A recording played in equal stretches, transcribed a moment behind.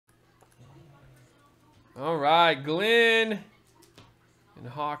All right, Glenn and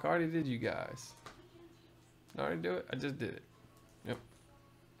Hawk. I already did you guys. Did I already do it? I just did it. Yep.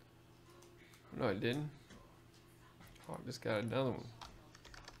 No, I didn't. Hawk just got another one.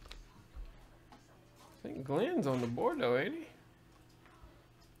 I think Glenn's on the board though, ain't he?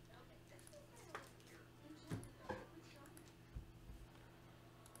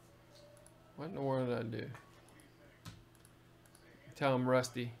 What in the world did I do? Tell him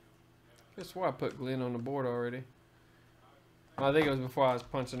Rusty. Guess why I put Glenn on the board already. I think it was before I was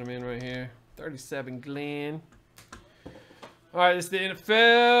punching him in right here. 37 Glenn. Alright, this is the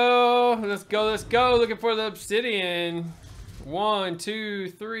NFL. Let's go, let's go. Looking for the Obsidian. 1,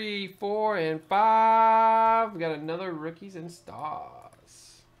 2, 3, 4, and 5. We got another Rookies and Stars.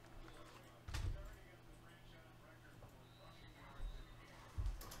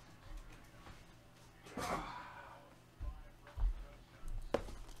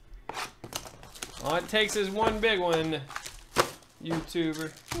 All it takes is one big one,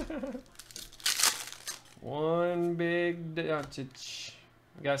 YouTuber. One big Doncic.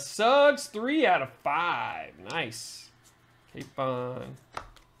 We got Suggs, 3 out of 5. Nice. Capon.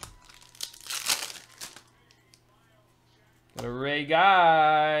 Got a Ray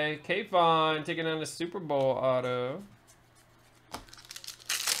Guy. Capon taking on the Super Bowl auto.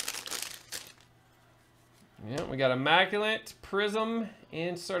 Yeah, we got Immaculate, Prism,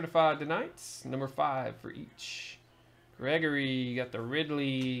 and Certified Tonights. Number 5 for each. Gregory, you got the Ridley,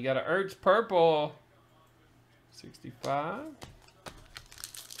 you got a Ertz Purple. 65.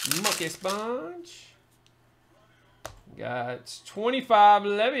 Monkey Sponge. Got 25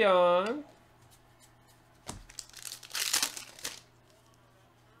 Le'Veon.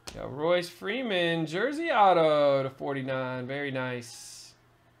 Got Royce Freeman, Jersey Auto to 49. Very nice.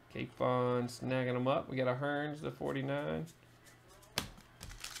 Capon snagging them up. We got a Hearns to 49.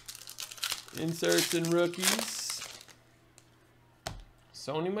 Inserts and rookies.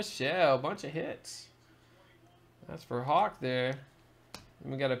 Sony Michel, bunch of hits. That's for Hawk there.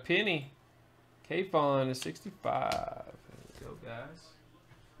 And we got a Penny. Capon to 65. There we go, guys.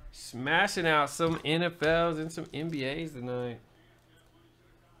 Smashing out some NFLs and some NBAs tonight.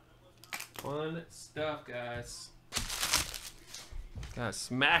 Fun stuff, guys.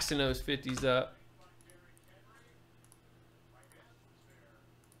 Smashing those 50s up.